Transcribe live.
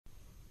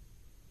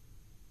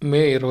మే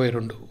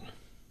 22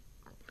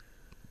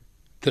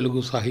 తెలుగు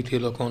సాహితీ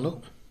లోకంలో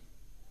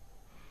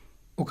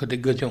ఒక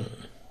దిగ్గజం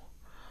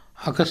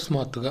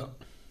అకస్మాత్తుగా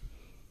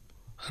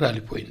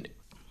రాలిపోయింది.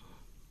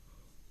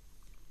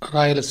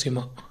 రాయలసీమ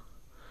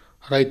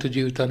రైతు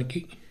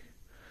జీవితానికి,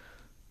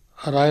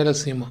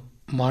 రాయలసీమ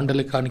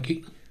మాండలికానికి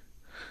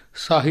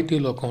సాహితీ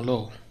లోకంలో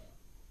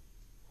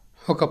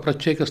ఒక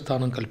ప్రత్యేక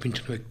స్థానం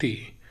కల్పించిన వ్యక్తి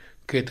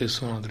కేతు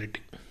విశ్వనాథ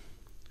రెడ్డి.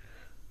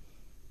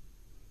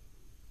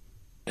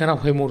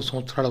 83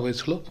 సంవత్సరాల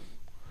వయసులో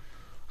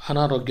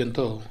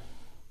అనారోగ్యంతో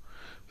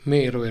మే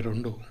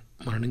 22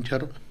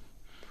 మరణించారు.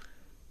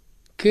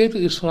 కేతు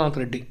విశ్వనాథ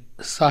రెడ్డి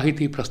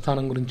సాహితీ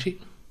ప్రస్థానం గురించి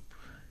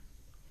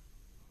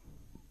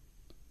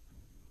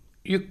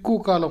ఎక్కువ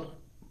కాలం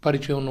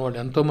పరిచయం ఉన్న వాళ్ళు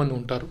ఎంతోమంది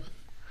ఉంటారు.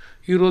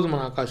 ఈరోజు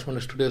మన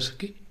ఆకాశవాణి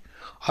స్టూడియోస్కి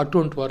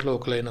అటువంటి వారిలో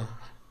ఒకరైన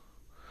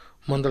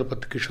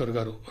మందలపర్తి కిషోర్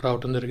గారు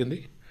రావటం జరిగింది.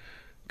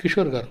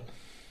 కిషోర్ గారు,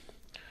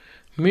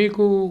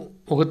 మీకు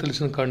ఒక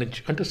తెలిసిన కాడి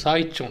నుంచి, అంటే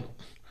సాహిత్యంలో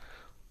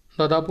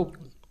దాదాపు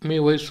మీ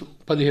వయసు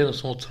 15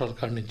 సంవత్సరాల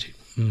కాడి నుంచి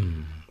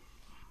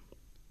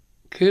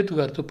కేతు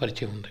గారితో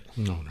పరిచయం ఉంది.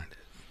 అవునండి.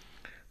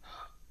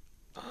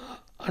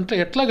 అంటే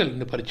ఎట్లా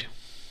కలిగింది పరిచయం?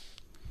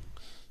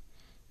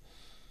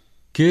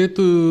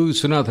 కేతు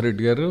విశ్వనాథ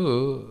రెడ్డి గారు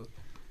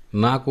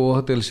నాకు ఊహ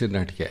తెలిసిన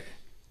నాటికే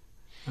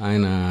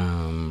ఆయన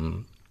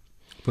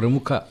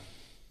ప్రముఖ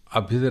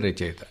అభ్యుదయ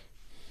రచయిత.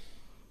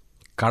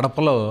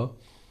 కడపలో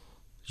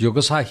యుగ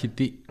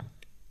సాహితీ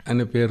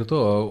అనే పేరుతో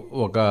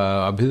ఒక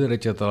అభ్యుదయ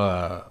రచయిత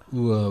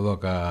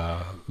ఒక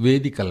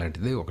వేదిక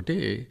లాంటిది ఒకటి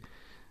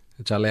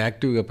చాలా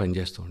యాక్టివ్గా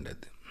పనిచేస్తూ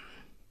ఉండేది.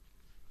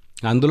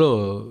 అందులో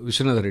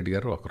విశ్వనాథ రెడ్డి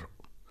గారు ఒకరు.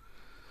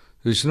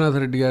 విశ్వనాథ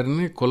రెడ్డి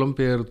గారిని కులం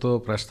పేరుతో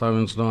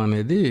ప్రస్తావించడం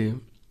అనేది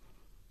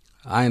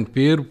ఆయన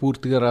పేరు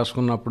పూర్తిగా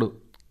రాసుకున్నప్పుడు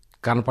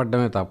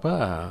కనపడమే తప్ప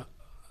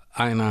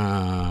ఆయన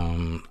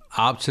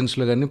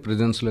ఆప్షన్స్లో కానీ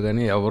ప్రెజెన్స్లో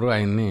కానీ ఎవరు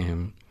ఆయన్ని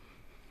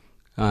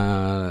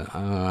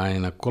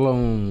ఆయన కులం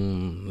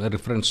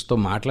రిఫరెన్స్తో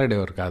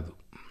మాట్లాడేవారు కాదు.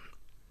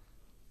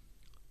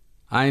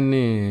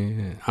 ఆయన్ని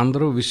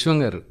అందరూ విశ్వం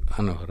గారు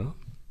అనేవారు.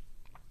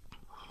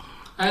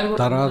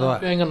 తర్వాత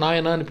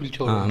నాయన అని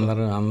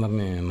పిలిచేవాడు.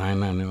 అందరినీ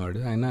నాయన అనేవాడు.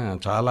 ఆయన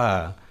చాలా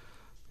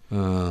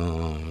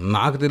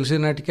నాకు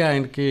తెలిసినట్టుగా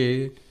ఆయనకి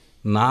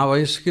నా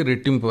వయసుకి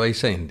రెట్టింపు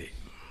వయసు అయింది.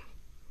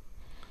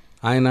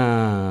 ఆయన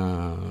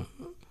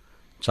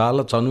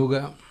చాలా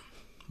చనువుగా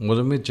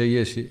ముఖం మీద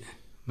చెయ్యేసి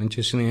మంచి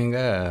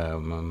స్నేహంగా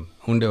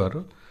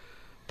ఉండేవారు.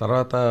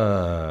 తర్వాత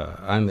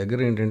ఆయన దగ్గర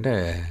ఏంటంటే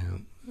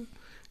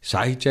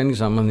సాహిత్యానికి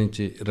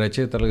సంబంధించి,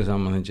 రచయితలకు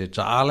సంబంధించి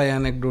చాలా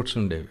యానెక్డోట్స్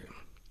ఉండేవి.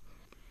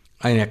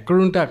 ఆయన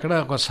ఎక్కడుంటే అక్కడ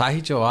ఒక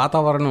సాహిత్య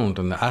వాతావరణం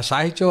ఉంటుంది. ఆ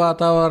సాహిత్య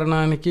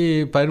వాతావరణానికి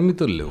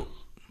పరిమితులు లేవు.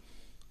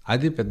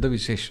 అది పెద్ద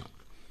విశేషం.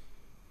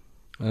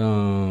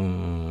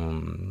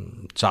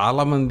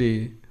 చాలామంది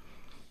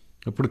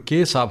ఇప్పుడు కే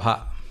సభ,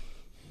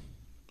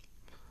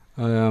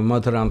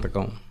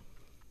 మధురాంతకం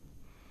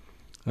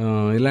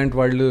ఇలాంటి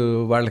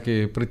వాళ్ళకి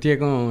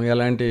ప్రత్యేకం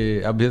ఎలాంటి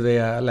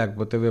అభ్యుదయ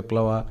లేకపోతే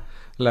విప్లవ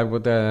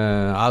లేకపోతే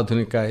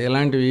ఆధునిక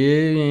ఇలాంటివి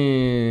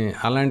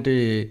అలాంటి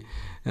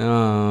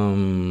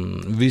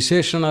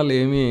విశేషణాలు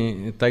ఏమీ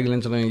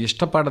తగిలించడం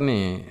ఇష్టపడని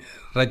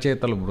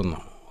రచయితల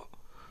బృందం.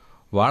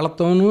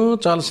 వాళ్ళతోనూ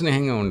చాలా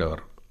స్నేహంగా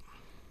ఉండేవారు.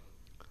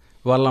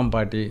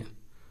 వల్లంపాటి,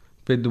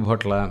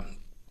 పెద్దిభొట్ల,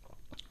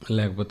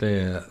 లేకపోతే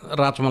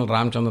రాచమల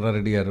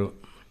రామచంద్రారెడ్డి గారు.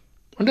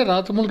 అంటే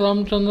రాచమల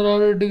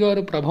రామచంద్రారెడ్డి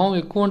గారి ప్రభావం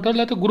ఎక్కువ అంటారు,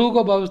 లేకపోతే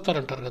గురువుగా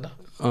భావిస్తారంటారు కదా?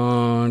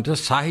 అంటే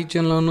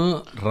సాహిత్యంలోనూ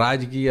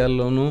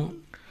రాజకీయాల్లోనూ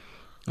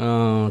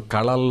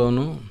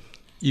కళల్లోనూ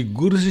ఈ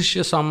గురు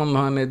శిష్య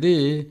సంబంధం అనేది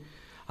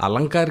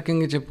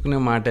అలంకారికంగా చెప్పుకునే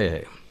మాటే.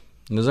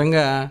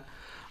 నిజంగా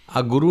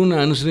ఆ గురువుని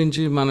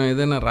అనుసరించి మనం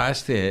ఏదైనా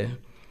రాస్తే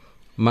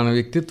మన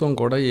వ్యక్తిత్వం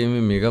కూడా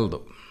ఏమీ మిగలదు.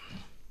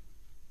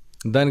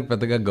 దానికి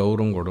పెద్దగా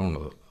గౌరవం కూడా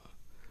ఉండదు.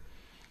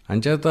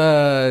 అంచేత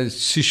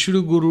శిష్యుడు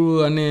గురువు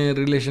అనే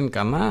రిలేషన్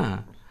కన్నా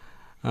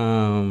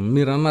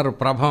మీరు అన్నారు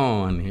ప్రభావం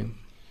అని,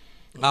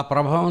 ఆ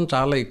ప్రభావం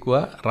చాలా ఎక్కువ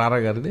రారా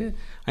గారిది.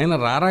 ఆయన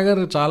రారా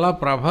గారు చాలా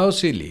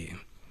ప్రభావశీలి.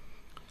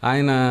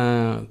 ఆయన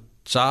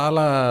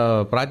చాలా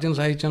ప్రాచీన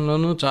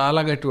సాహిత్యంలోనూ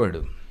చాలా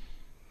గట్టివాడు.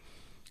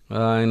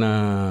 ఆయన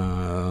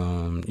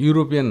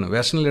యూరోపియన్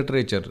వెస్టర్న్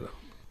లిటరేచర్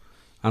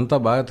అంతా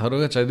బాగా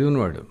తరువుగా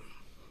చదివినవాడు.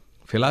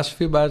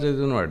 ఫిలాసఫీ బాగా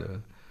చదివినవాడు.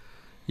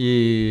 ఈ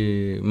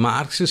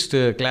మార్క్సిస్ట్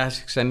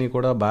క్లాసిక్స్ అన్నీ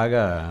కూడా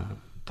బాగా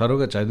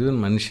తరువుగా చదివిన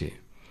మనిషి.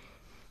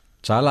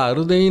 చాలా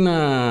అరుదైన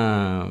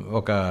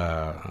ఒక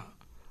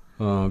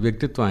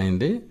వ్యక్తిత్వం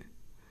అయింది.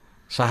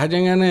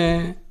 సహజంగానే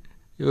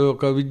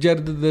ఒక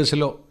విద్యార్థి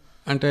దశలో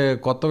అంటే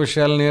కొత్త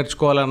విషయాలు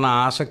నేర్చుకోవాలన్న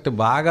ఆసక్తి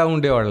బాగా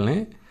ఉండేవాళ్ళని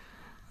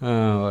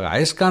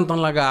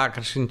అయస్కాంతంలాగా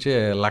ఆకర్షించే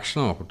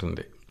లక్షణం ఒకటి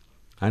ఉంది.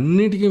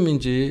 అన్నిటికీ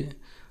మించి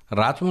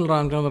రాచమల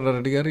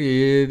రామచంద్రారెడ్డి గారు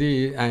ఏది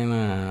ఆయన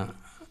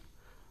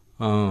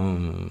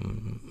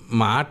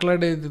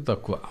మాట్లాడేది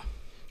తక్కువ,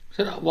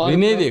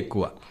 వినేది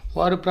ఎక్కువ.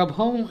 వారి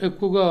ప్రభావం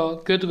ఎక్కువగా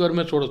కేతు గారి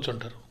మీద చూడొచ్చు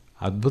అంటారు.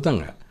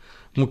 అద్భుతంగా.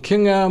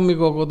 ముఖ్యంగా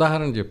మీకు ఒక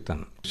ఉదాహరణ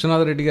చెప్తాను.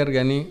 విశ్వనాథ రెడ్డి గారు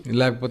కానీ,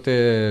 లేకపోతే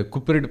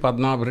కుప్పిరెడ్డి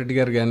పద్మనాభరెడ్డి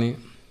గారు కానీ,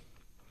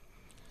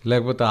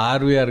 లేకపోతే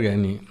ఆర్వీఆర్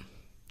కానీ,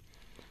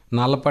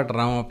 నల్లపాటి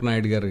రామప్ప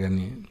నాయుడు గారు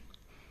కానీ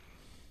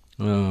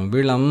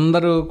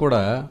వీళ్ళందరూ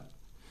కూడా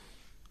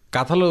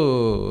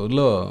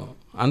కథలలో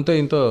అంతో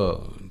ఇంతో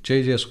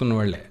చేసుకున్న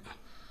వాళ్ళే.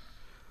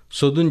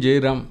 సొదుం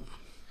జయరాం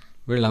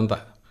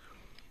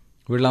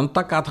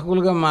వీళ్ళంతా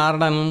కథకులుగా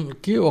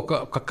మారడానికి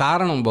ఒక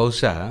కారణం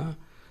బహుశా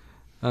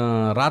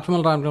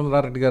రాచమల్లి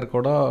రామచంద్రారెడ్డి గారు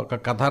కూడా ఒక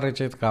కథా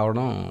రచయిత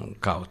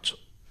కావచ్చు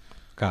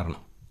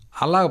కారణం.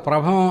 అలా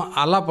ప్రభావం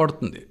అలా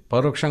పడుతుంది,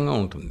 పరోక్షంగా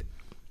ఉంటుంది.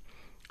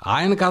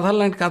 ఆయన కథలు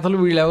లాంటి కథలు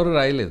వీళ్ళెవరూ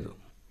రాయలేదు,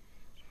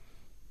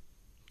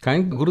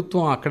 కానీ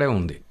గురుత్వం అక్కడే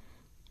ఉంది,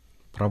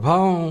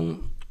 ప్రభావం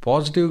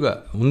పాజిటివ్గా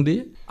ఉంది.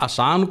 ఆ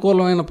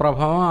సానుకూలమైన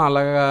ప్రభావం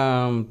అలాగా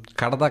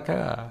కడదాకా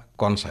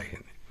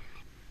కొనసాగింది.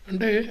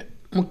 అంటే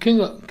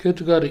ముఖ్యంగా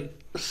కేతు గారి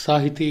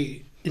సాహితీ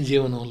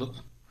జీవనంలో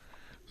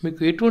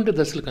మీకు ఎటువంటి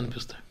దశలు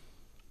కనిపిస్తాయి?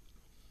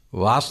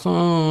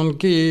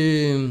 వాస్తవానికి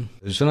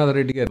విశ్వనాథ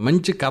రెడ్డి గారు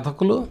మంచి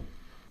కథకులు.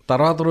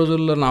 తర్వాత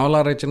రోజుల్లో నవలా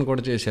రచన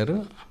కూడా చేశారు.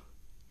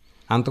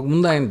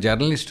 అంతకుముందు ఆయన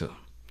జర్నలిస్టు.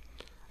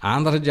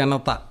 ఆంధ్ర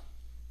జనత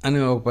అనే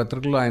ఒక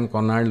పత్రికలో ఆయన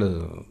కొన్నాళ్ళు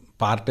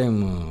పార్ట్ టైం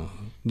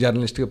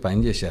జర్నలిస్ట్గా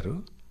పనిచేశారు.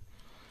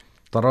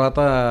 తర్వాత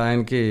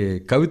ఆయనకి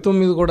కవిత్వం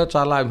మీద కూడా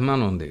చాలా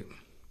అభిమానం ఉంది.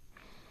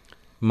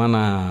 మన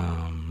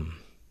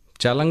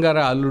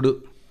చలంగారి అల్లుడు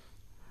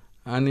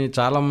అని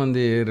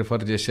చాలామంది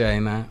రిఫర్ చేసే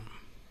ఆయన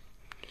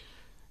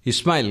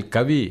ఇస్మాయిల్,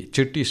 కవి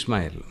చెట్టు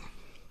ఇస్మాయిల్,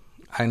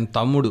 ఆయన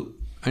తమ్ముడు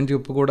అని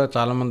చెప్పి కూడా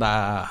చాలామంది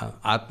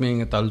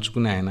ఆత్మీయంగా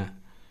తలుచుకునే ఆయన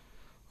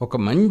ఒక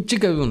మంచి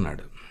కవి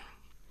ఉన్నాడు.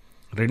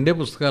 2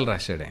 పుస్తకాలు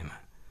రాశాడు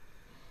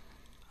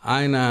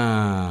ఆయన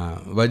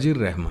వజీర్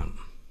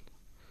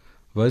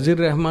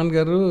రెహమాన్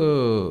గారు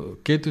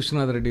కేతు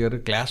విశ్వనాథ రెడ్డి గారు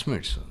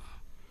క్లాస్మేట్స్,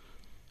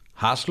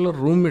 హాస్టల్లో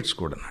రూమ్మేట్స్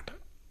కూడా అన్నమాట,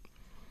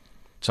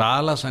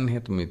 చాలా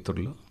సన్నిహిత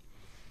మిత్రులు.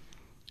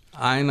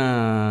 ఆయన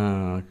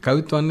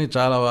కవిత్వాన్ని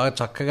చాలా బాగా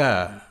చక్కగా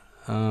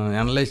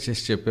అనలైజ్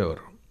చేసి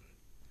చెప్పేవారు.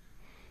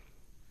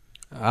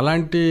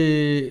 అలాంటి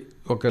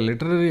ఒక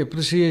లిటరరీ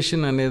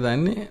అప్రిసియేషన్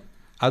అనేదాన్ని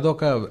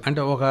అదొక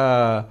అంటే ఒక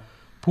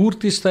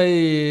పూర్తి స్థాయి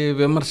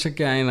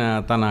విమర్శకి ఆయన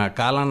తన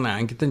కాలాన్ని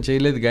అంకితం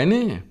చేయలేదు,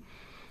 కానీ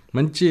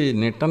మంచి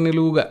నిట్ట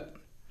నిలువుగా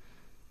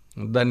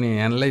దాన్ని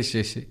అనలైజ్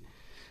చేసి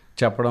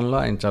చెప్పడంలో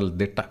ఆయన చాలా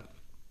దిట్ట.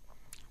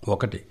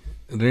 ఒకటి.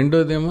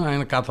 రెండోదేమో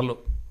ఆయన కథలు,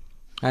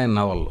 ఆయన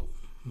నవళ్ళు.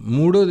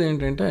 మూడోది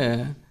ఏంటంటే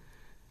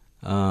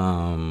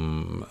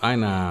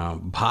ఆయన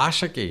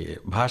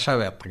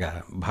భాషావేత్తగా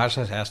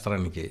భాషా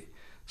శాస్త్రానికి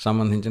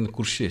సంబంధించిన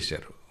కృషి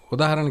చేశారు.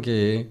 ఉదాహరణకి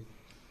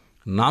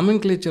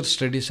నామెన్క్లేచర్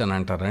స్టడీస్ అని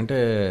అంటారు. అంటే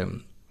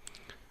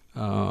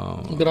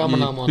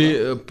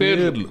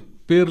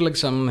పేర్లకు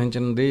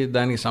సంబంధించినది,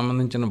 దానికి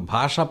సంబంధించిన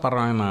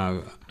భాషాపరమైన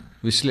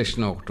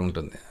విశ్లేషణ ఒకటి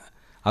ఉంటుంది.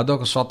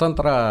 అదొక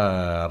స్వతంత్ర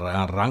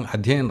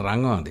అధ్యయన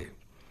రంగం అది.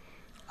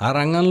 ఆ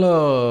రంగంలో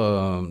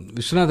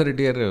విశ్వనాథ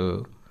రెడ్డి గారు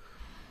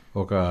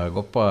ఒక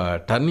గొప్ప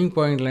టర్నింగ్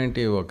పాయింట్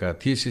లాంటి ఒక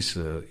థీసిస్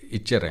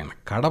ఇచ్చారు ఆయన.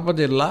 కడప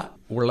జిల్లా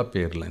ఊళ్ళ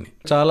పేర్లని.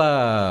 చాలా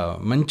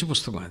మంచి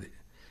పుస్తకం అది.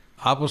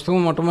 ఆ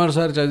పుస్తకం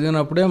మొట్టమొదటిసారి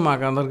చదివినప్పుడే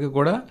మాకందరికీ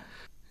కూడా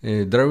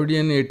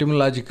ద్రవిడియన్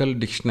ఎటిమలాజికల్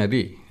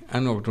డిక్షనరీ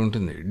అని ఒకటి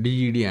ఉంటుంది,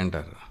 డిఈడి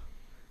అంటారు.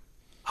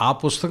 ఆ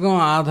పుస్తకం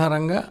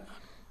ఆధారంగా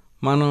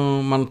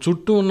మన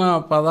చుట్టూ ఉన్న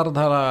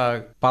పదార్థాల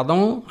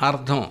పదం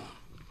అర్థం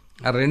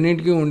ఆ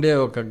రెండింటికి ఉండే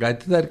ఒక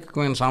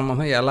గతితార్కికమైన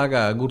సంబంధం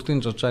ఎలాగా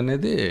గుర్తించవచ్చు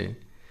అనేది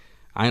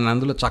ఆయన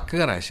అందులో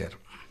చక్కగా రాశారు.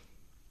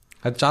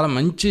 అది చాలా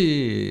మంచి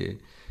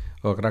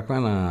ఒక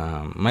రకమైన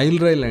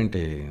మైలురాయి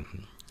లాంటి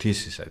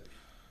థీసిస్ అది.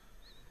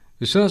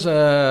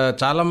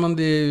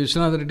 చాలామంది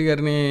విశ్వనాథ రెడ్డి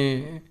గారిని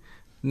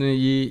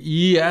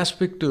ఈ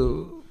ఆస్పెక్ట్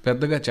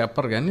పెద్దగా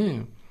చెప్పరు, కానీ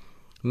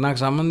నాకు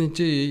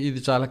సంబంధించి ఇది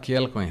చాలా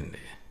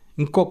కీలకమైంది.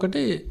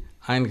 ఇంకొకటి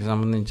ఆయనకి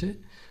సంబంధించి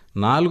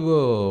 4వ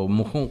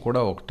ముఖం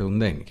కూడా ఒకటి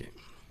ఉంది ఆయనకి.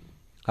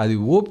 అది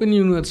ఓపెన్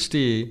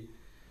యూనివర్సిటీ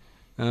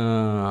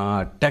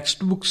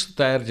టెక్స్ట్ బుక్స్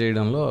తయారు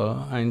చేయడంలో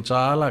ఆయన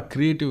చాలా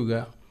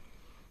క్రియేటివ్గా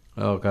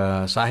ఒక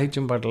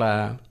సాహిత్యం పట్ల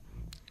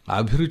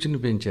అభిరుచిని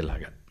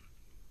పెంచేలాగా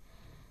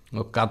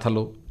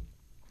కథలు,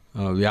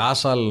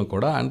 వ్యాసాలను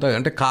కూడా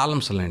అంటే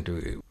కాలమ్స్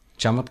లాంటివి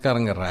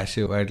చమత్కారంగా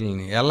రాసి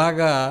వాటిని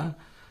ఎలాగా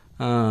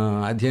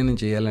అధ్యయనం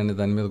చేయాలనే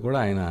దాని మీద కూడా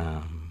ఆయన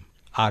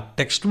ఆ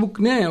టెక్స్ట్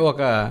బుక్నే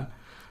ఒక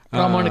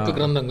ప్రామాణిక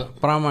గ్రంథంగా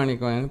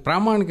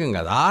ప్రామాణికం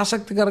కాదు,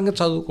 ఆసక్తికరంగా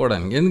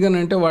చదువుకోవడానికి.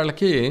 ఎందుకనంటే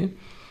వాళ్ళకి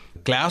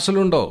క్లాసులు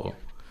ఉండవు,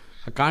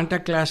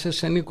 కాంటాక్ట్ క్లాసెస్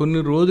అన్నీ కొన్ని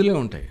రోజులే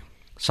ఉంటాయి.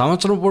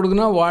 సంవత్సరం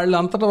పొడుగునా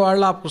వాళ్ళంతటా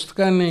వాళ్ళు ఆ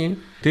పుస్తకాన్ని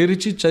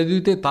తెరిచి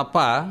చదివితే తప్ప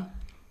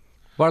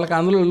వాళ్ళకి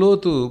అందులో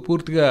లోతు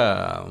పూర్తిగా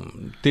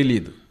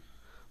తెలియదు.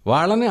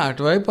 వాళ్ళని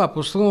అటువైపు ఆ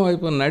పుస్తకం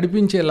వైపు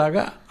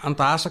నడిపించేలాగా అంత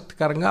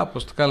ఆసక్తికరంగా ఆ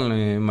పుస్తకాలను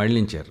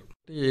మళ్ళించారు.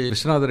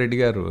 విశ్వనాథ రెడ్డి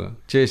గారు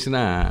చేసిన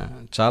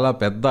చాలా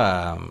పెద్ద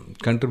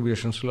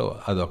కంట్రిబ్యూషన్స్లో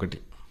అదొకటి.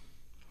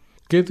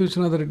 కేతు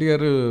విశ్వనాథ రెడ్డి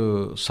గారు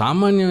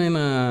సామాన్యమైన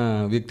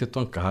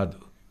వ్యక్తిత్వం కాదు.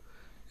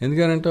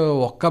 ఎందుకంటే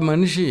ఒక్క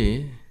మనిషి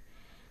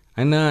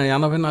ఆయన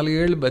 84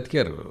 ఏళ్ళు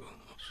బతికారు.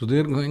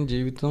 సుదీర్ఘమైన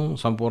జీవితం,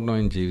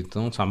 సంపూర్ణమైన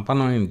జీవితం,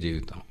 సంపన్నమైన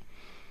జీవితం.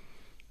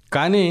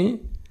 కానీ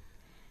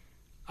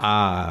ఆ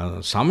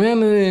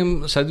సమయాన్ని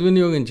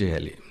సద్వినియోగం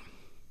చేయాలి.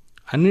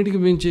 అన్నిటికీ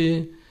మించి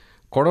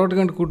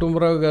కొడవటిగంటి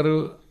కుటుంబరావు గారు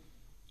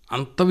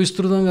అంత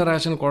విస్తృతంగా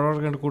రాసిన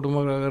కొడవటిగంటి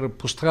కుటుంబరావు గారి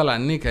పుస్తకాలు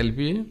అన్నీ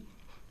కలిపి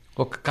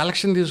ఒక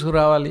కలెక్షన్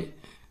తీసుకురావాలి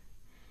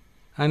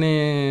అని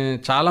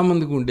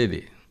చాలామందికి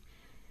ఉండేది.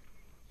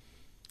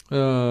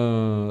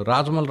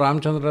 రాజమౌళి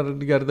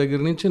రామచంద్రారెడ్డి గారి దగ్గర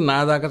నుంచి నా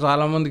దాకా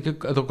చాలామందికి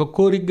అదొక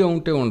కోరికగా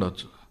ఉంటే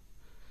ఉండవచ్చు.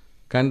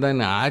 కానీ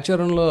దాన్ని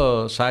ఆచరణలో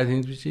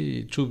సాధించి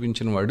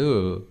చూపించిన వాడు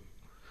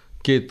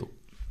కేతు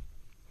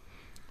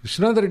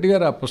విశ్వనాథ్ రెడ్డి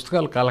గారు. ఆ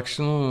పుస్తకాల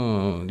కలెక్షన్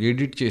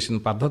ఎడిట్ చేసిన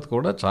పద్ధతి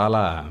కూడా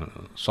చాలా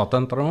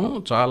స్వతంత్రం,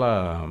 చాలా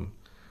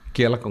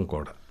కీలకం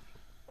కూడా.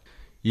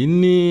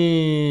 ఇన్ని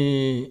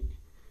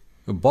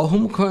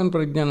బహుముఖమైన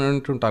ప్రజ్ఞానం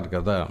అంటుంటారు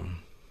కదా,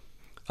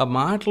 ఆ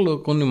మాటలు,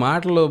 కొన్ని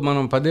మాటలు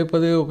మనం పదే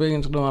పదే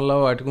ఉపయోగించడం వల్ల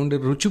వాటికి ఉండే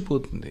రుచి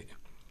పోతుంది.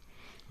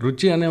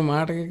 రుచి అనే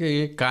మాటకి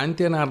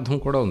కాంతి అనే అర్థం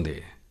కూడా ఉంది.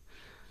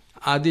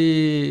 అది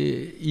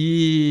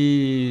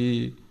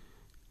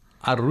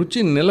ఆ రుచి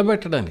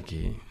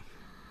నిలబెట్టడానికి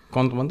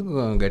కొంతమంది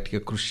గట్టిగా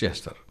కృషి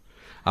చేస్తారు.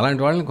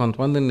 అలాంటి వాళ్ళని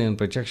కొంతమందిని నేను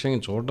ప్రత్యక్షంగా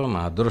చూడడం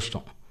నా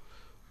అదృష్టం.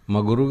 మా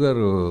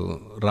గురువుగారు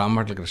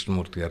రామభట్ల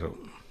కృష్ణమూర్తి గారు,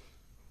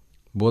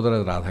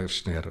 బోదరాజు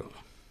రాధాకృష్ణ గారు,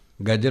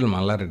 గజ్జల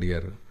మల్లారెడ్డి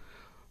గారు,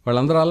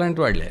 వాళ్ళందరూ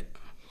అలాంటి వాళ్ళే.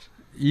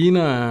 ఈయన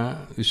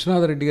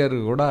విశ్వనాథ రెడ్డి గారు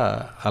కూడా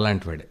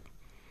అలాంటి వాడే.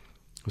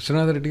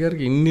 విశ్వనాథ రెడ్డి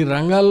గారికి ఇన్ని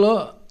రంగాల్లో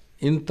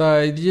ఇంత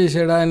ఇది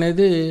చేశాడా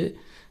అనేది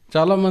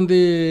చాలామంది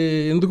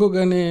ఎందుకో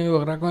కానీ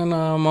ఒక రకమైన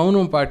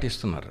మౌనం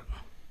పాటిస్తున్నారు.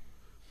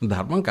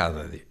 ధర్మం కాదు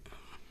అది.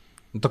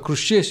 ఇంత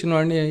కృషి చేసిన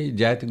వాడిని ఈ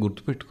జాతి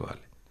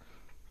గుర్తుపెట్టుకోవాలి.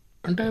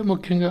 అంటే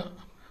ముఖ్యంగా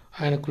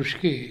ఆయన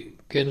కృషికి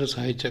కేంద్ర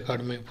సాహిత్య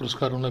అకాడమీ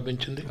పురస్కారం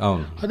లభించింది.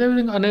 అవును.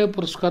 అదేవిధంగా అనేక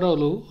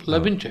పురస్కారాలు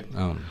లభించాయి.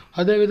 అవును.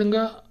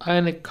 అదేవిధంగా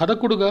ఆయన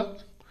కథకుడుగా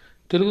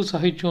తెలుగు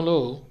సాహిత్యంలో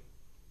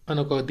ఆయన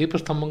ఒక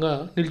దీపస్తంభంగా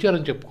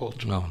నిలిచారని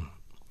చెప్పుకోవచ్చు. అవును.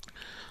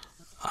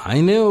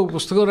 ఆయనే ఒక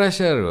పుస్తకం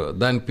రాశారు,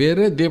 దాని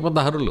పేరే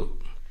దీపధారులు.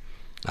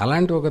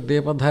 అలాంటి ఒక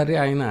దీపధారి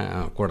ఆయన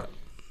కూడా.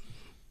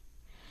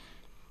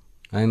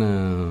 ఆయన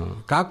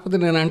కాకపోతే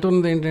నేను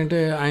అంటున్నది ఏంటంటే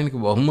ఆయనకి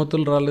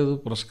బహుమతులు రాలేదు,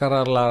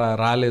 పురస్కారాలు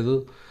రాలేదు,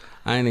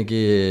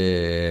 ఆయనకి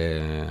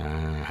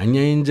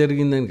అన్యాయం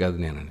జరిగిందని కాదు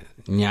నేను అనేది.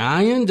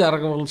 న్యాయం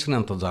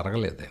జరగవలసినంత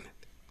జరగలేదు ఆయన.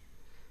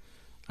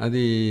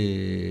 అది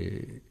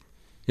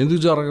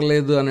ఎందుకు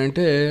జరగలేదు అని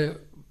అంటే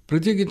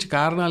ప్రత్యేకించి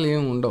కారణాలు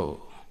ఏమి ఉండవు.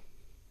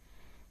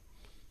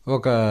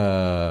 ఒక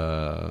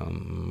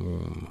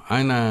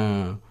ఆయన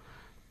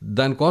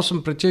దానికోసం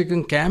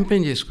ప్రత్యేకంగా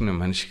క్యాంపెయిన్ చేసుకునే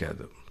మనిషి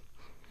కాదు.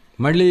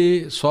 మళ్ళీ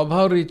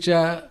స్వభావరీత్యా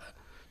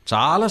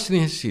చాలా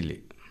స్నేహశీలి.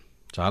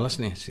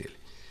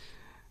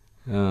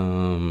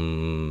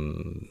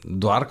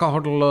 ద్వారకా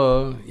హోటల్లో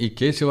ఈ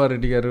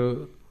కేశవారెడ్డి గారు,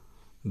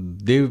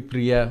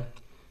 దేవిప్రియ,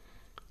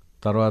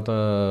 తర్వాత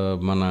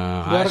మన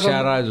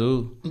ఆశారాజు,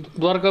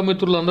 ద్వారకా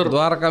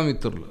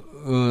మిత్రులు,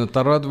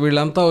 తర్వాత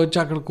వీళ్ళంతా వచ్చి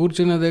అక్కడ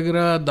కూర్చునే దగ్గర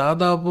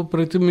దాదాపు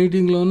ప్రతి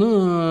మీటింగ్లోనూ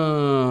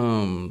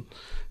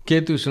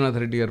కేతు విశ్వనాథ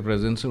రెడ్డి గారి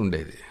ప్రజెన్స్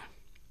ఉండేది.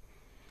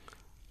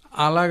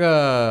 అలాగా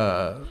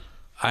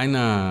ఆయన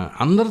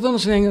అందరితో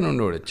స్నేహంగానే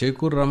ఉండేవాడు.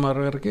 చేకూరు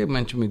రామారావు గారికి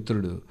మంచి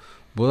మిత్రుడు,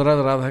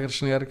 బోదరాజు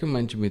రాధాకృష్ణ గారికి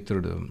మంచి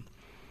మిత్రుడు.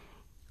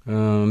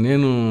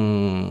 నేను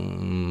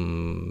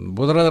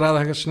బోదరాజు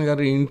రాధాకృష్ణ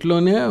గారి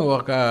ఇంట్లోనే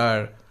ఒక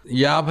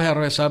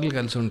 50-60 సార్లు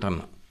కలిసి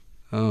ఉంటాను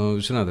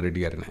విశ్వనాథ రెడ్డి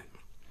గారిని.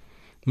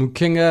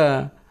 ముఖ్యంగా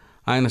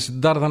ఆయన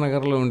సిద్ధార్థ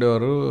నగర్లో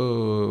ఉండేవారు.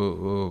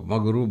 మా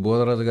గురువు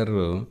బోదరాజు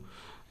గారు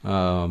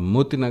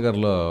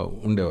మోతీనగర్లో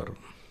ఉండేవారు.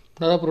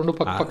 దాదాపు 2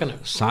 పక్కనే.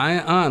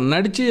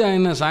 నడిచి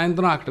ఆయన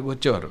సాయంత్రం అక్కడికి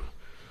వచ్చేవారు.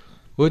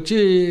 వచ్చి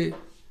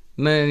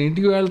నేను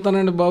ఇంటికి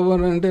వెళ్తానండి బాబు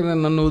అంటే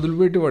నన్ను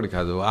వదిలిపెట్టేవాడు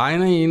కాదు.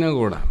 ఈయన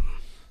కూడా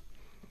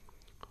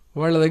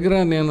వాళ్ళ దగ్గర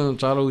నేను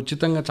చాలా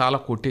ఉచితంగా చాలా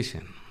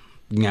కొట్టేశాను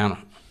జ్ఞానం.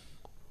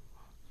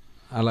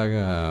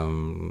 అలాగా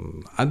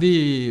అది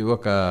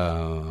ఒక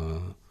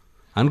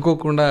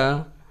అనుకోకుండా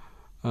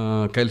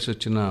కలిసి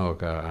వచ్చిన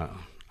ఒక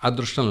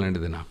అదృష్టం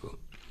లాంటిది నాకు.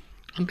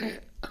 అంటే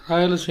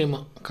రాయలసీమ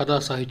కథా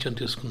సాహిత్యం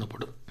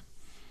తీసుకున్నప్పుడు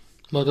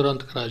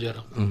మధురాంతక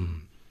రాజారాం,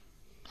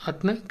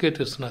 అట్నే కేతు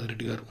విశ్వనాథ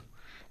రెడ్డి గారు,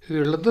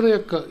 వీళ్ళిద్దరి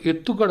యొక్క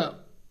ఎత్తుగడ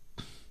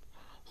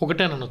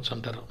ఒకటేనొచ్చు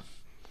అంటారు.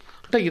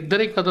 అంటే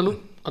ఇద్దరి కథలు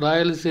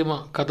రాయలసీమ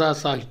కథా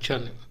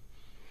సాహిత్యాన్ని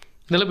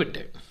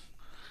నిలబెట్టాయి.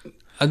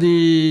 అది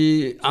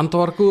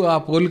అంతవరకు ఆ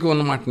పోలిక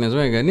ఉన్నమాట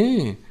నిజమే. కానీ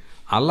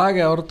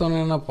అలాగే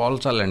ఎవరితోనైనా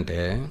పోల్చాలంటే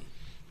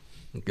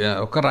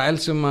ఒక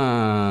రాయలసీమ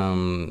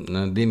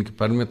దీనికి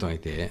పరిమితం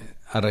అయితే,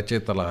 ఆ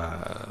రచయితల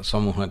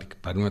సమూహానికి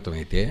పరిమితం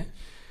అయితే,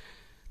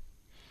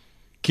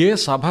 కె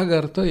సభా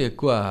గారితో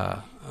ఎక్కువ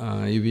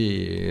ఇవి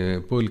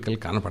పోలికలు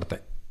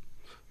కనపడతాయి.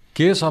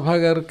 కె సభా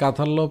గారి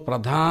కథల్లో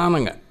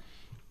ప్రధానంగా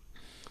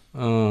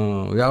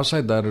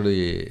వ్యవసాయదారుడి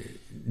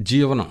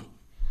జీవనం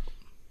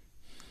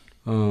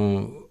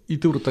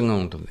ఇతివృత్తంగా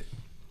ఉంటుంది.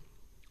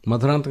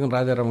 మధురాంతకం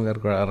రాజారాం గారు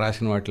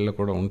రాసిన వాటిల్లో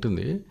కూడా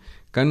ఉంటుంది.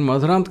 కానీ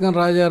మధురాంతకం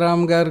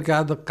రాజారాం గారి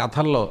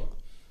కథల్లో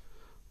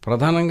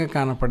ప్రధానంగా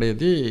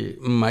కనపడేది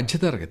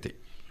మధ్యతరగతి,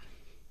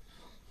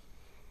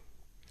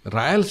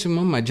 రాయలసీమ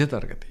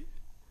మధ్యతరగతి.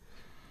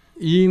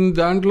 ఈ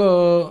దాంట్లో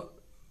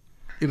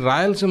ఈ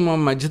రాయలసీమ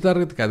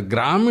మధ్యతరగతి కాదు,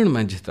 గ్రామీణ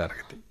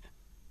మధ్యతరగతి.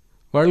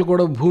 వాళ్ళు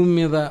కూడా భూమి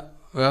మీద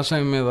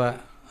వ్యవసాయం మీద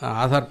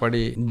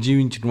ఆధారపడి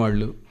జీవించిన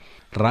వాళ్ళు.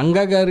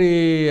 రంగా గారి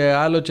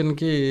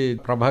ఆలోచనకి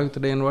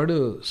ప్రభావితుడైన వాడు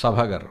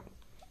సభా గారు.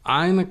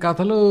 ఆయన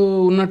కథలు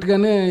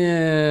ఉన్నట్టుగానే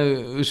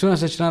విశ్వనాథ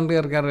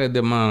సత్యనారాయణ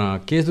గారి మన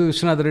కేతు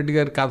విశ్వనాథ రెడ్డి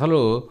గారి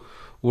కథలు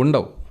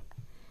ఉండవు.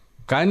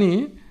 కానీ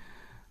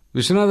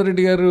విశ్వనాథ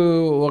రెడ్డి గారు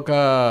ఒక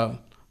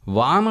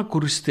వాన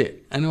కురిస్తే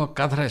అని ఒక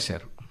కథ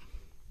రాశారు.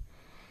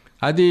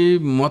 అది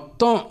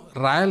మొత్తం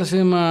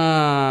రాయలసీమ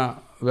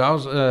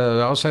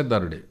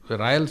వ్యవసాయదారుడి,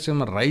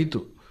 రాయలసీమ రైతు,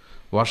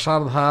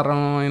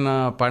 వర్షాధారమైన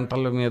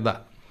పంటల మీద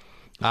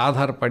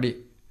ఆధారపడి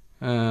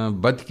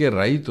బతికే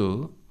రైతు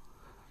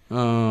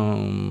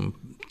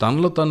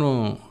తనలో తను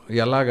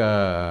ఎలాగా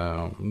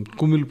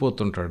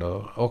కుమిలిపోతుంటాడో,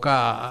 ఒక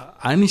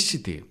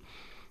అనిశ్చితి,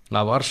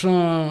 ఆ వర్షం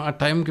ఆ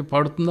టైంకి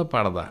పడుతుందా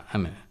పడదా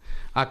అని.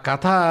 ఆ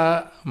కథ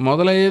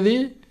మొదలయ్యేది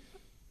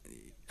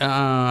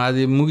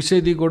అది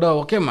ముగిసేది కూడా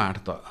ఒకే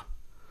మాటతో,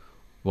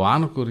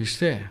 వాన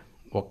కురిస్తే,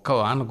 ఒక్క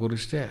వాన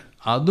కురిస్తే,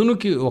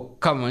 అదునుకి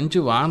ఒక్క మంచి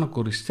వాన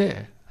కురిస్తే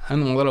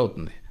అని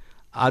మొదలవుతుంది.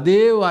 అదే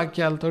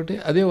వాక్యాలతోటి,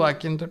 అదే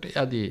వాక్యంతో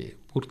అది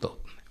పూర్తవుతుంది.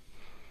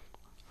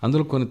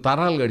 అందులో కొన్ని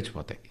తరాలు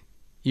గడిచిపోతాయి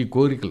ఈ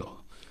కోరికలో.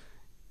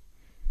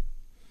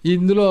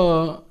 ఇందులో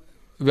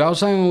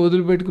వ్యవసాయం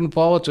వదిలిపెట్టుకుని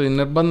పోవచ్చు,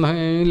 నిర్బంధం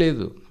ఏమీ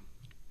లేదు.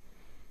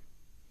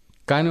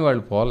 కానీ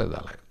వాళ్ళు పోలేదు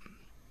అలాగే.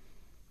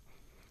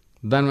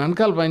 దాని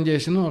వెనకాల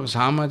పనిచేసిన ఒక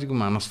సామాజిక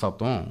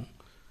మనస్తత్వం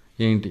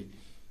ఏంటి,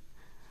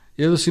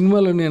 ఏదో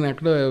సినిమాలో నేను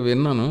ఎక్కడో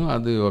విన్నాను,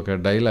 అది ఒక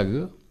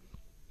డైలాగు,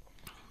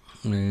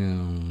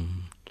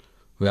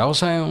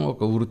 వ్యవసాయం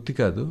ఒక వృత్తి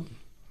కాదు,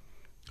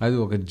 అది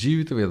ఒక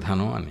జీవిత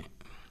విధానం అని.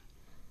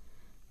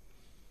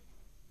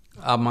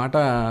 ఆ మాట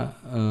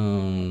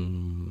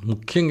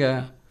ముఖ్యంగా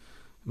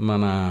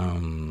మన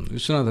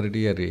విశ్వనాథ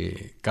రెడ్డి గారి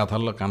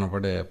కథల్లో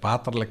కనపడే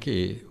పాత్రలకి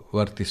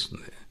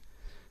వర్తిస్తుంది.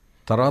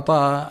 తర్వాత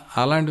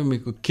అలాంటివి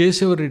మీకు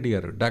కేశవరెడ్డి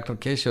గారు, డాక్టర్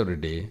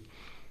కేశవరెడ్డి,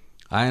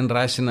 ఆయన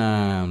రాసిన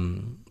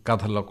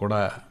కథల్లో కూడా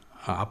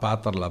ఆ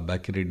పాత్రలు,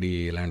 బక్కిరెడ్డి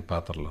ఇలాంటి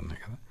పాత్రలు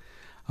ఉన్నాయి కదా,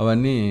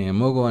 అవన్నీ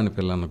మోగవాని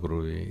పిల్లన్న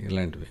గురువి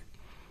ఇలాంటివి,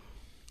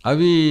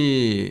 అవి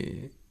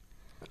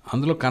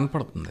అందులో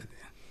కనపడుతుంది.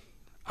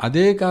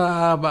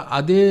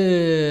 అదే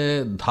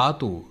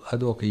ధాతువు,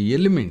 అది ఒక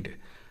ఎలిమెంట్.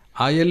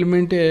 ఆ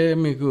ఎలిమెంటే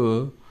మీకు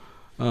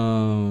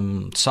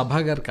సభా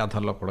గారి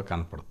కథల్లో కూడా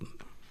కనపడుతుంది.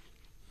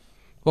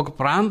 ఒక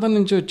ప్రాంతం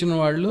నుంచి వచ్చిన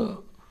వాళ్ళు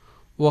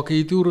ఒక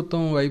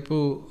ఇతివృత్తం వైపు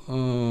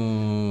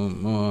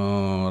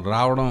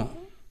రావడం,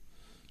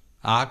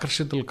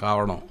 ఆకర్షితులు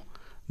కావడం,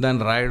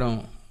 దాన్ని రాయడం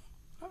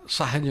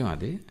సహజం.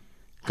 అది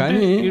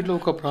కానీ వీళ్ళు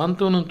ఒక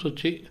ప్రాంతం నుంచి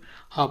వచ్చి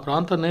ఆ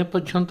ప్రాంత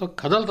నేపథ్యంతో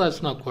కథలు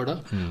రాసినా కూడా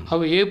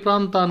అవి ఏ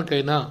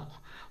ప్రాంతానికైనా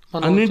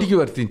అన్నిటికీ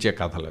వర్తించే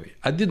కథలు అవి.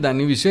 అది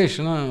దాని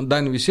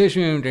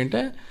విశేషం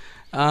ఏమిటంటే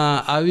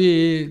అవి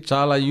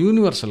చాలా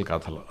యూనివర్సల్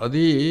కథలు.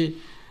 అది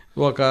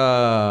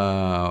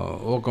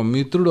ఒక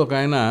మిత్రుడు, ఒక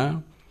ఆయన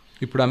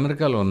ఇప్పుడు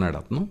అమెరికాలో ఉన్నాడు,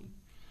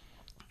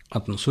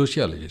 అతను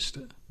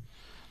సోషియాలజిస్ట్.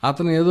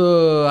 అతను ఏదో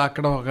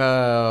అక్కడ ఒక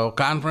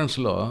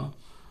కాన్ఫరెన్స్లో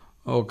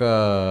ఒక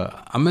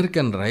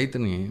అమెరికన్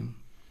రైతుని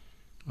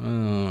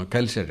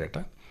కలిశాడట.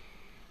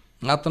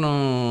 అతను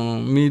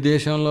మీ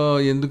దేశంలో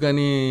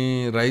ఎందుకని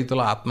రైతుల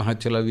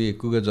ఆత్మహత్యలు అవి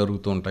ఎక్కువగా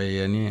జరుగుతూ ఉంటాయి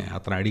అని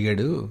అతను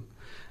అడిగాడు.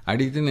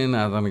 అడిగితే నేను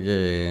అతనికి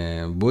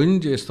భోజనం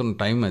చేస్తున్న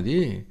టైం అది,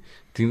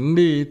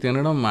 తిండి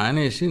తినడం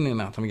మానేసి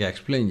నేను అతనికి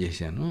ఎక్స్ప్లెయిన్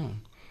చేశాను.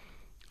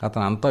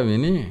 అతను అంతా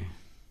విని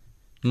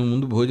నువ్వు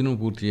ముందు భోజనం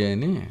పూర్తి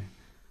చేయని,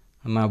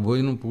 నా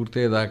భోజనం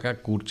పూర్తయ్యేదాకా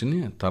కూర్చుని,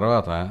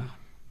 తర్వాత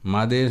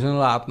మా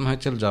దేశంలో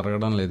ఆత్మహత్యలు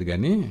జరగడం లేదు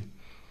కానీ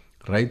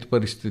రైతు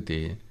పరిస్థితి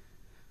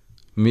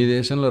మీ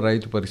దేశంలో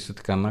రైతు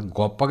పరిస్థితి కన్నా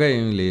గొప్పగా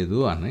ఏమీ లేదు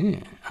అని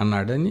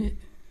అన్నాడని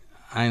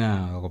ఆయన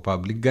ఒక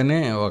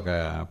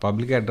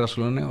పబ్లిక్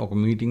అడ్రస్లోనే, ఒక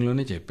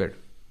మీటింగ్లోనే చెప్పాడు.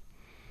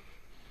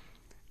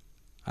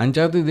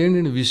 అంచేత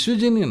ఇదేంటంటే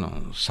విశ్వజనీనం,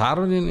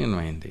 సార్వజనీనం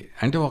అయింది.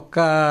 అంటే ఒక్క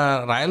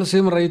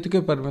రాయలసీమ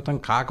రైతుకే పరిమితం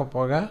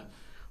కాకపోగా,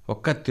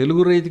 ఒక్క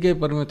తెలుగు రైతుకే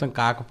పరిమితం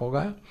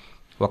కాకపోగా,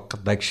 ఒక్క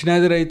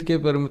దక్షిణాది రైతుకే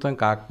పరిమితం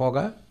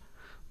కాకపోగా,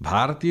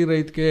 భారతీయ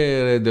రైతుకే,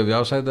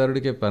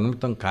 వ్యవసాయదారుడికే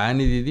పరిమితం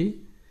కానిది ఇది.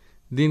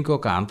 దీనికి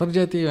ఒక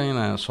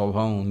అంతర్జాతీయమైన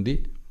స్వభావం ఉంది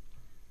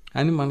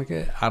అని మనకి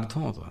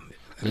అర్థమవుతుంది.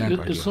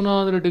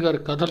 విశ్వనాథ రెడ్డి గారి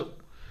కథలు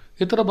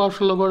ఇతర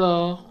భాషల్లో కూడా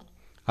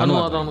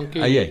అనువాదానికి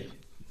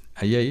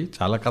అయ్యాయి.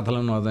 చాలా కథలు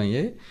అనువాదం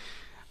అయ్యాయి.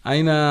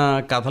 ఆయన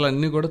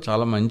కథలన్నీ కూడా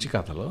చాలా మంచి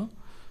కథలు.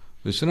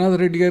 విశ్వనాథ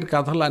రెడ్డి గారి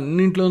కథలు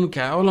అన్నింట్లోనూ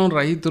కేవలం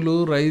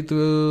రైతు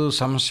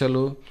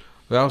సమస్యలు,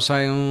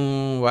 వ్యవసాయం,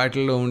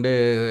 వాటిల్లో ఉండే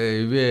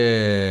ఇవే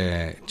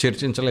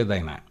చర్చించలేదు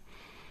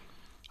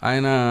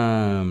ఆయన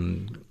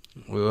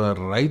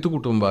రైతు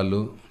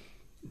కుటుంబాలు,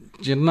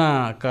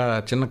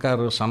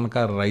 చిన్నకారు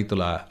సన్నకారు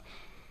రైతుల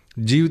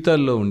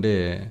జీవితాల్లో ఉండే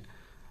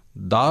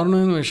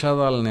దారుణమైన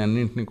విషాదాలని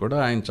అన్నింటినీ కూడా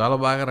ఆయన చాలా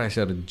బాగా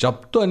రాశారు.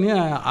 జప్తు అని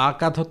ఆ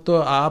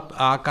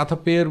కథ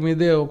పేరు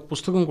మీదే ఒక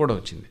పుస్తకం కూడా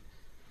వచ్చింది.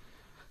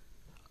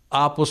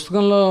 ఆ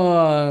పుస్తకంలో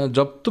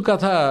జప్తు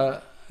కథ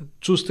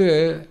చూస్తే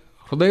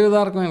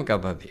హృదయదారకమైన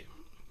కథ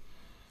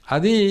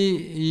అది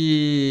ఈ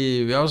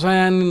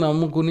వ్యవసాయాన్ని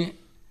నమ్ముకుని,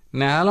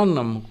 నేలను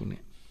నమ్ముకుని,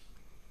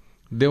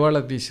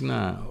 దివాళా తీసిన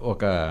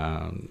ఒక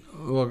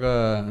ఒక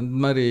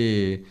మరి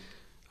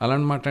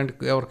అలాంటి మాట అంటే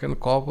ఎవరికైనా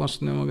కోపం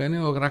వస్తుందేమో కానీ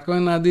ఒక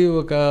రకమైన అది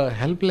ఒక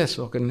హెల్ప్లెస్,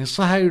 ఒక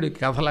నిస్సహాయుడి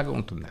కథలాగా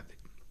ఉంటుంది అది.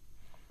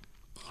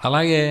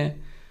 అలాగే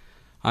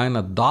ఆయన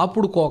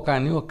దాపుడు కోక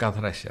అని ఒక కథ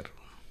రాశారు.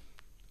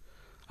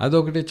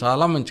 అదొకటి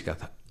చాలా మంచి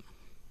కథ.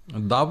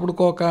 దాపుడు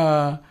కోక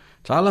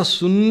చాలా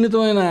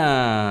సున్నితమైన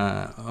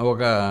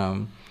ఒక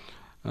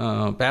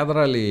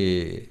పేదరాలి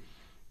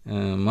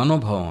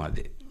మనోభావం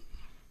అది.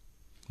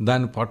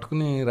 దాన్ని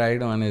పట్టుకుని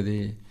రాయడం అనేది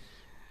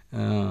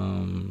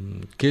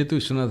కేతు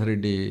విశ్వనాథ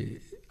రెడ్డి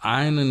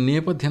ఆయన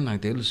నేపథ్యం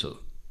నాకు తెలుసు.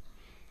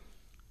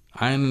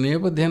 ఆయన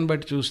నేపథ్యాన్ని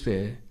బట్టి చూస్తే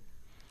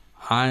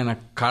ఆయన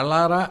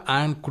కళ్ళారా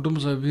ఆయన కుటుంబ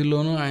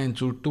సభ్యుల్లోనూ ఆయన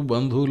చుట్టూ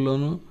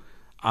బంధువుల్లోనూ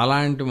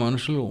అలాంటి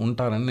మనుషులు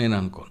ఉంటారని నేను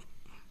అనుకోను.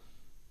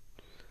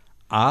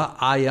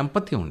 ఆ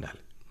ఎంపతి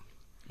ఉండాలి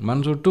మన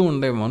చుట్టూ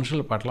ఉండే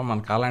మనుషుల పట్ల,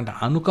 మనకు అలాంటి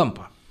అనుకంప,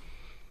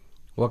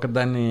 ఒక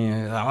దాన్ని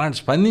అలాంటి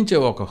స్పందించే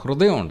ఒక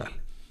హృదయం ఉండాలి.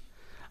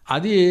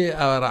 అది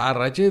ఆ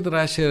రచయిత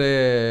రాసే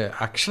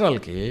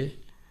అక్షరాలకి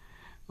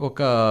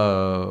ఒక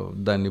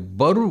దాన్ని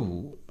బరువు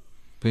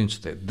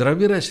పెంచుతాయి,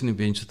 ద్రవ్యరాశిని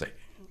పెంచుతాయి.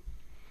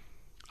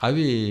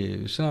 అవి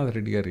విశ్వనాథ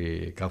రెడ్డి గారి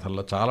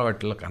కథల్లో చాలా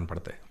వాటిల్లో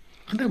కనపడతాయి.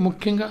 అంటే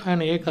ముఖ్యంగా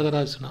ఆయన ఏ కథ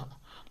రాసినా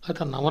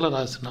లేకపోతే నవల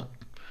రాసినా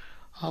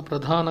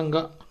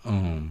ప్రధానంగా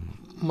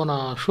మన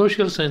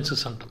సోషల్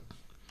సైన్సెస్ అంటాం,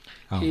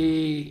 ఈ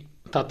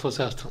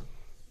తత్వశాస్త్రం,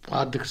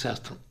 ఆర్థిక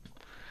శాస్త్రం,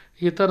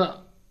 ఇతర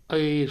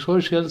ఈ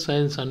సోషల్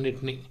సైన్స్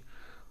అన్నిటినీ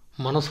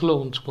మనసులో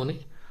ఉంచుకొని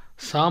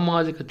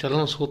సామాజిక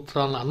చలన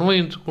సూత్రాలను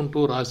అన్వయించుకుంటూ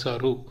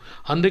రాశారు.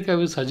 అందుకే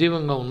అవి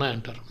సజీవంగా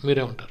ఉన్నాయంటారు.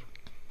 మీరేమంటారు?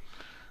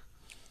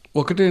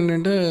 ఒకటి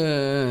ఏంటంటే,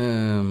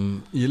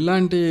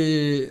 ఇలాంటి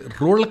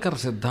రోళ్ళకర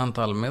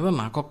సిద్ధాంతాల మీద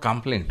నాకు ఒక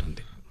కంప్లైంట్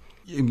ఉంది.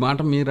 ఈ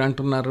మాట మీరు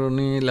అంటున్నారు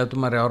అని లేకపోతే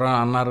మరి ఎవరో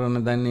అన్నారు అని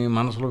దాన్ని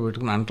మనసులో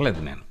పెట్టుకుని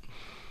అంటలేదు నేను.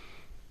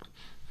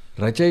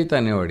 రచయిత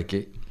అనేవాడికి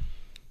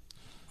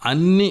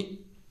అన్ని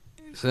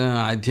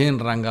అధ్యయన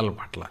రంగాల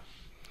పట్ల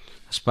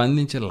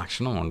స్పందించే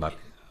లక్షణం ఉండాలి.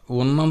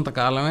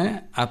 ఉన్నంతకాలమే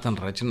అతని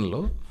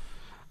రచనలు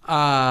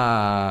ఆ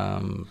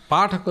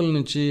పాఠకుల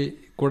నుంచి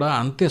కూడా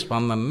అంతే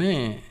స్పందనని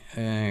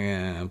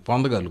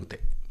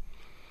పొందగలుగుతాయి.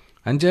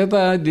 అంచేత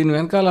దీని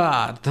వెనకాల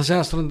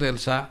అర్థశాస్త్రం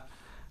తెలుసా,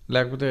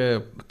 లేకపోతే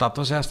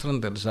తత్వశాస్త్రం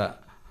తెలుసా,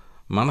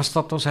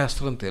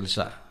 మనస్తత్వశాస్త్రం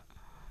తెలుసా,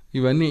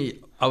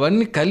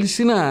 అవన్నీ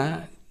కలిసిన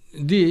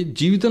ఇది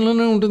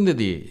జీవితంలోనే ఉంటుంది.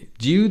 అది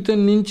జీవితం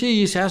నుంచి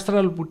ఈ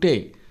శాస్త్రాలు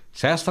పుట్టాయి,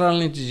 శాస్త్రాల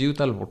నుంచి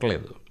జీవితాలు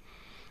పుట్టలేదు.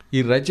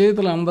 ఈ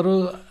రచయితలు అందరూ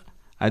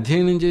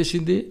అధ్యయనం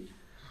చేసింది,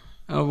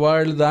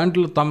 వాళ్ళు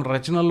దాంట్లో తమ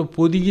రచనల్లో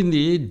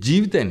పొదిగింది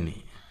జీవితాన్ని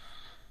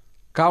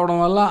కావడం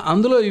వల్ల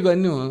అందులో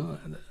ఇవన్నీ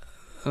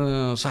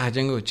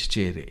సహజంగా వచ్చి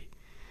చేరాయి.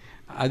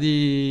 అది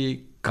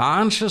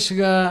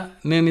కాన్షియస్గా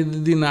నేను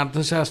దీని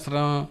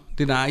అర్థశాస్త్రం,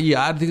 ఈ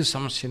ఆర్థిక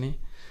సమస్యని,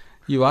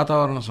 ఈ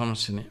వాతావరణ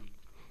సమస్యని,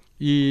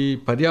 ఈ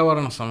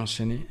పర్యావరణ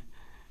సమస్యని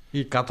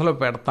ఈ కథలో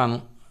పెడతాను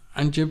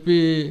అని చెప్పి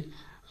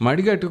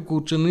మడిగట్టు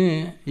కూర్చుని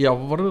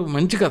ఎవ్వరు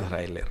మంచి కథ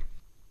రాయలేరు.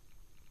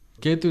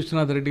 కేతు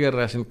విశ్వనాథ రెడ్డి గారు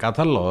రాసిన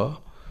కథల్లో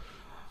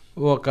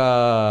ఒక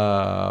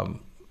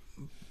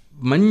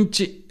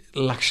మంచి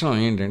లక్షణం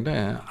ఏంటంటే,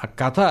 ఆ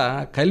కథ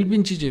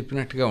కల్పించి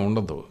చెప్పినట్టుగా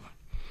ఉండదు.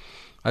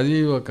 అది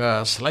ఒక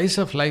స్లైస్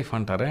ఆఫ్ లైఫ్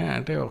అంటారే,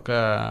 అంటే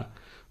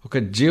ఒక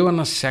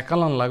జీవన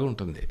శకలంలాగా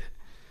ఉంటుంది.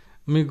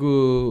 మీకు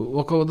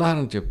ఒక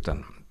ఉదాహరణ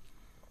చెప్తాను.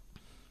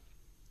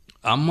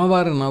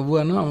 అమ్మవారి నవ్వు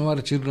అను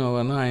అమ్మవారి చిరునవ్వు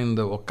అను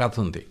ఆయనది ఒక కథ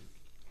ఉంది.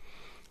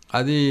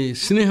 అది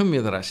స్నేహం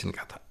మీద రాసిన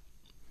కథ.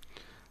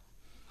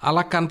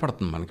 అలా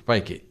కనపడుతుంది మనకి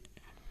పైకి.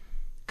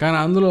 కానీ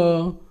అందులో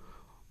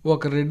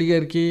ఒక రెడ్డి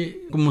గారికి,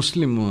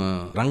 ముస్లిం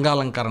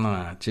రంగాలంకరణ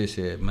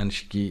చేసే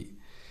మనిషికి,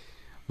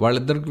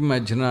 వాళ్ళిద్దరికి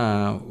మధ్యన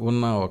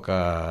ఉన్న ఒక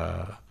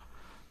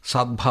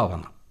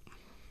సద్భావన,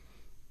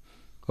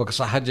 ఒక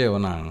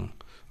సహజీవన,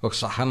 ఒక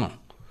సహనం,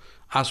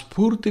 ఆ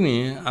స్ఫూర్తిని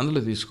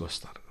అందులో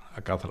తీసుకొస్తారు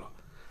ఆ కథలో.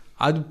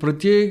 అది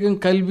ప్రత్యేకం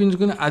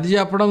కల్పించుకుని అది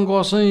చెప్పడం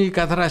కోసం ఈ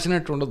కథ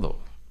రాసినట్టు ఉండదు.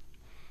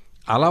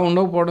 అలా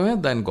ఉండకపోవడమే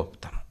దాని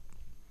గొప్పతనం.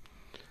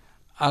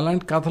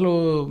 అలాంటి కథలు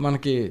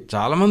మనకి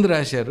చాలామంది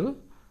రాశారు.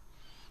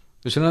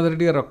 విశ్వనాథ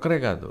రెడ్డి గారు ఒక్కరే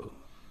కాదు,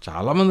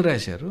 చాలామంది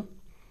రాశారు.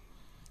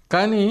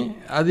 కానీ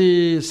అది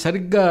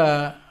సరిగ్గా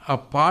ఆ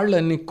పాళ్ళు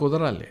అన్నీ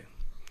కుదరాలి.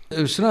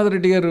 విశ్వనాథ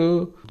రెడ్డి గారు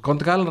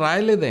కొంతకాలం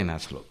రాయలేదు ఆయన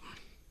అసలు.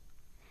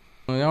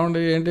 ఏమండి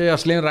ఏంటి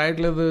అసలు ఏం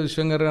రాయట్లేదు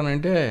విశ్వం గారు అని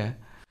అంటే,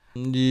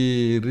 ఈ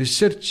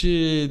రీసెర్చ్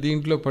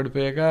దీంట్లో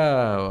పడిపోయాక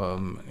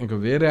ఇంకా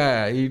వేరే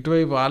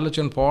ఇటువైపు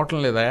ఆలోచన పోవటం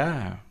లేదా,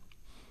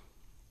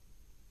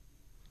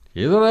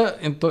 ఏదో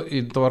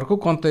ఇంతవరకు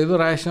కొంత ఏదో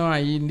రాసాం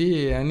అయ్యింది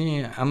అని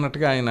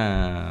అన్నట్టుగా ఆయన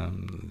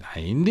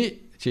అయింది,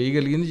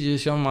 చేయగలిగింది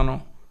చేసాం మనం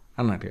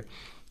అన్నట్టుగా.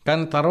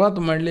 కానీ తర్వాత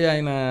మళ్ళీ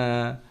ఆయన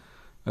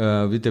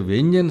విత్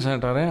వెంజన్స్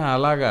అంటారే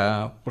అలాగా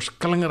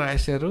పుష్కలంగా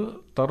రాశారు.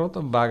 తర్వాత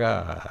బాగా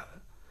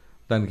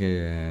దానికి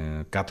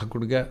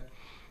కథకుడిగా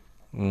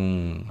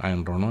ఆయన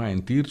రుణం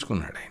ఆయన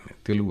తీర్చుకున్నాడు. ఆయన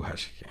తెలుగు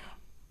భాషకి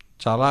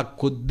చాలా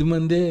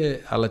కొద్దిమందే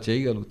అలా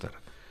చేయగలుగుతారు.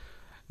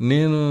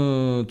 నేను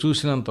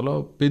చూసినంతలో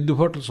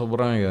పెద్దిపోట్ల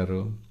సుబ్రహ్మణ్య గారు,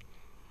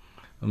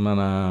 మన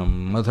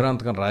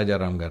మధురాంతకం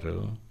రాజారాం గారు,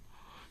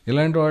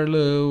 ఇలాంటి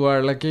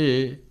వాళ్ళకి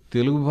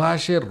తెలుగు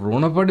భాష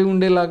రుణపడి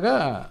ఉండేలాగా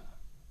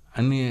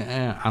అన్ని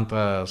అంత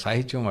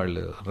సాహిత్యం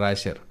వాళ్ళు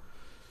రాశారు.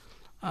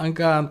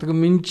 ఇంకా అంతకు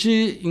మించి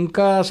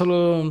ఇంకా అసలు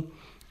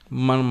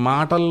మన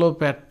మాటల్లో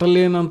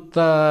పెట్టలేనంత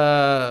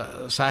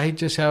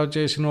సాహిత్య సేవ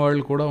చేసిన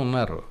వాళ్ళు కూడా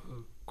ఉన్నారు.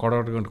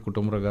 కొడవటిగంటి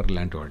కుటుంబరావు గారు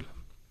లాంటి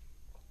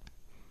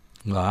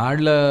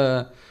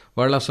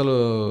వాళ్ళు అసలు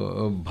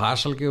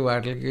భాషలకి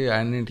వాటికి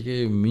అన్నింటికి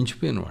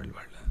మించిపోయిన వాళ్ళు.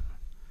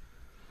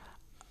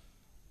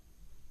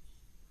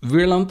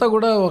 వీళ్ళంతా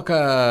కూడా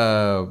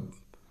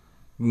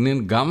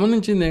నేను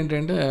గమనించింది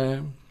ఏంటంటే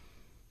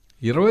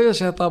 20వ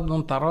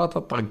శతాబ్దం తర్వాత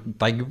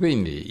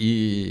తగ్గిపోయింది ఈ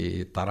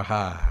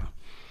తరహా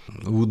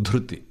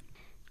ఉద్ధృతి,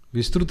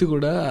 విస్తృతి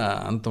కూడా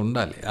అంత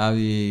ఉండాలి.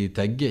 అవి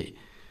తగ్గాయి.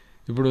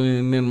 ఇప్పుడు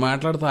నేను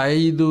మాట్లాడుతూ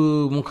 5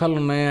 ముఖాలు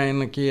ఉన్నాయి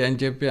ఆయనకి అని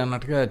చెప్పి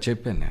అన్నట్టుగా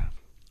చెప్పాను నేను.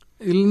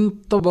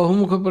 ఇంత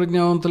బహుముఖ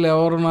ప్రజ్ఞావంతులు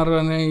ఎవరున్నారు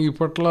అని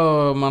ఇప్పట్లో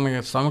మన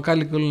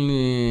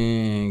సమకాలికుల్ని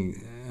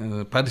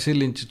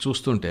పరిశీలించి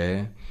చూస్తుంటే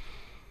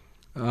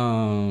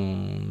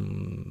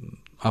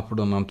అప్పుడు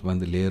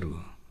ఉన్నంతమంది లేరు.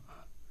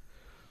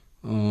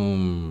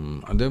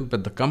 అదేం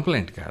పెద్ద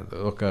కంప్లైంట్ కాదు.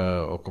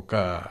 ఒక్కొక్క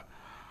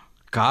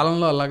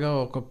కాలంలో అలాగా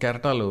ఒక్కొక్క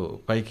కెరటాలు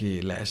పైకి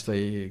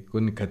లేస్తాయి,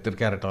 కొన్ని కత్తిరి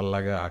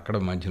కెరటాలలాగా అక్కడ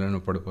మధ్యలోనే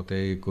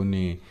పడిపోతాయి,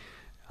 కొన్ని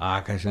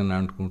ఆకాశాన్ని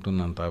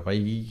అంటుకుంటున్నంత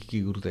పైకి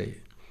ఎగురుతాయి.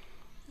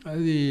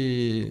 అది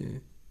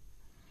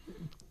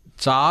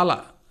చాలా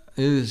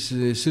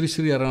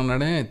శ్రీశ్రీ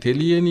అన్నాడే,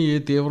 తెలియని ఏ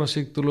తీవ్ర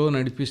శక్తిలో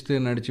నడిపిస్తే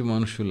నడిచి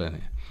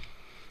మనుషులని.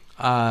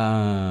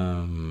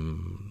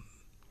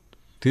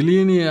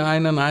 తెలియని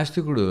ఆయన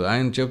నాస్తికుడు.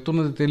 ఆయన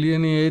చెప్తున్నది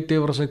తెలియని ఏ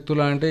తీవ్ర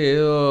శక్తులు అంటే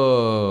ఏదో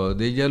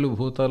దెయ్యాలు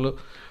భూతాలు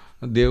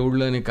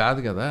దేవుళ్ళు అని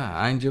కాదు కదా.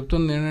 ఆయన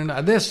చెప్తున్నది ఏంటంటే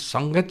అదే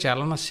సంఘ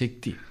చలన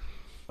శక్తి,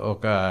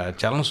 ఒక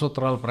చలన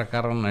సూత్రాల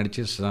ప్రకారం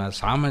నడిచే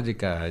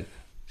సామాజిక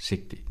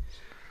శక్తి.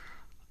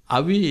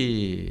 అవి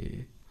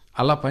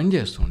అలా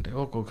పనిచేస్తుంటాయి.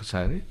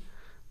 ఒక్కొక్కసారి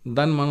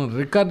దాన్ని మనం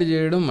రికార్డు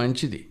చేయడం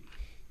మంచిది.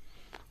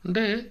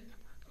 అంటే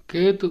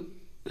కేతు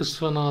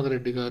విశ్వనాథ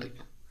రెడ్డి గారి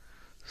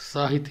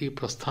సాహితీ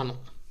ప్రస్థానం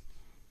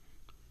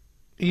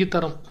ఈ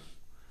తరం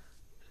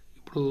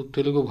ఇప్పుడు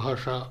తెలుగు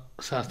భాష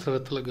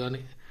శాస్త్రవేత్తలకు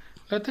కానీ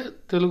లేకపోతే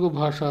తెలుగు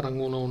భాషా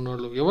రంగంలో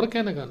ఉన్నవాళ్ళు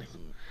ఎవరికైనా కానీ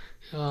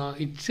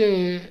ఇచ్చే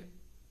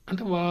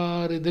అంటే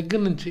వారి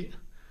దగ్గర నుంచి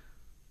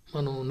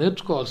మనం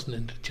నేర్చుకోవాల్సింది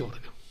ఏంటి?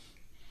 చివరిగా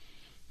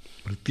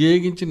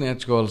ప్రత్యేకించి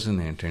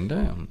నేర్చుకోవాల్సింది ఏంటంటే,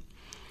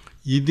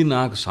 ఇది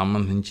నాకు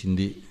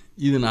సంబంధించింది,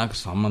 ఇది నాకు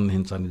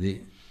సంబంధించనిది,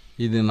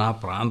 ఇది నా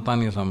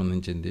ప్రాంతానికి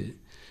సంబంధించింది,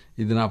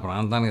 ఇది నా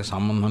ప్రాంతానికి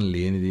సంబంధం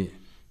లేనిది,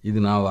 ఇది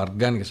నా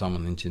వర్గానికి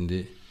సంబంధించింది,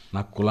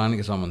 నా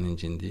కులానికి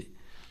సంబంధించింది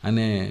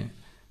అనే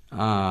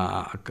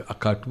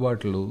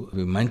కట్టుబాట్లు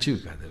అవి మంచివి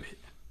కాదు. అవి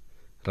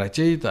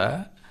రచయిత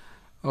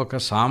ఒక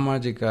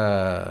సామాజిక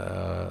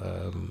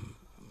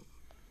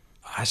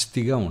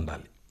ఆస్తిగా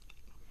ఉండాలి,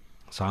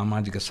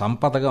 సామాజిక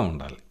సంపదగా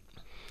ఉండాలి.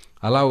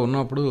 అలా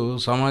ఉన్నప్పుడు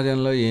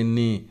సమాజంలో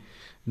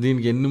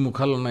దీనికి ఎన్ని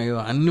ముఖాలు ఉన్నాయో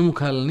అన్ని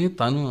ముఖాలని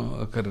తను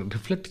ఒక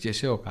రిఫ్లెక్ట్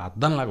చేసే ఒక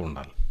అద్దంలాగా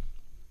ఉండాలి.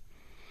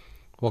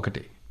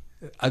 ఒకటి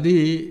అది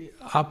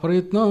ఆ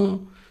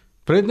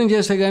ప్రయత్నం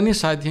చేస్తే కానీ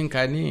సాధ్యం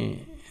కానీ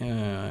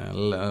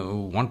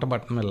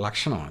వంటబట్టమే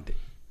లక్షణం.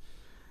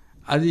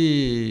 అది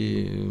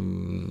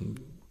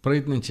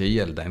ప్రయత్నం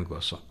చేయాలి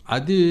దానికోసం.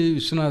 అది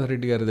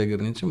విశ్వనాథరెడ్డి గారి దగ్గర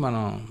నుంచి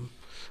మనం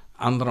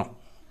అందరం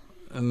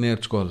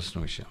నేర్చుకోవాల్సిన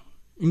విషయం.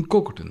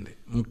 ఇంకొకటి ఉంది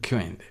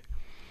ముఖ్యమైనది,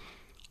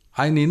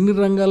 ఆయన ఎన్ని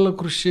రంగాల్లో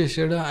కృషి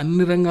చేశాడో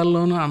అన్ని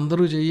రంగాల్లోనూ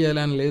అందరూ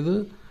చేయాలని లేదు,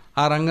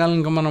 ఆ రంగాలను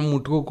ఇంకా మనం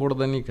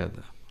ముట్టుకోకూడదని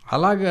కాదు.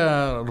 అలాగా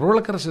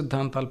రూళకర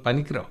సిద్ధాంతాలు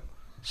పనికిరావు,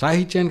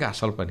 సాహిత్యానికి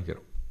అసలు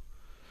పనికిరావు.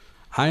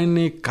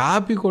 ఆయన్ని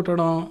కాపీ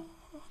కొట్టడం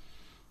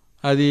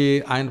అది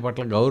ఆయన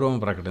పట్ల గౌరవం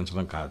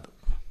ప్రకటించడం కాదు.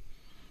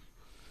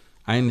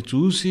 ఆయన్ని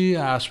చూసి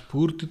ఆ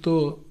స్ఫూర్తితో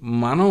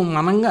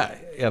మనంగా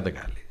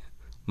ఎదగాలి,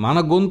 మన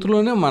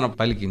గొంతులోనే మనం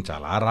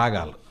పలికించాలి ఆ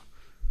రాగాలు.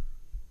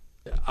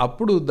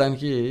 అప్పుడు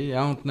దానికి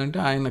ఏమవుతుందంటే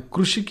ఆయన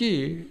కృషికి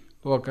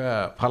ఒక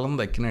ఫలం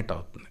దక్కినట్టు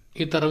అవుతుంది.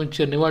 ఈ తరం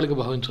ఇచ్చే నివాళిగా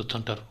భావించవచ్చు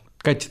అంటారు.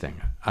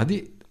 ఖచ్చితంగా అది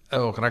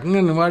ఒక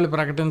రకంగా నివాళి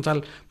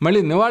ప్రకటించాలి.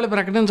 మళ్ళీ నివాళి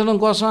ప్రకటించడం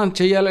కోసం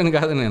చేయాలని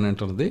కాదు నేను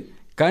అంటున్నది,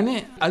 కానీ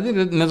అది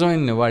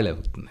నిజమైన నివాళి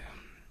అవుతుంది.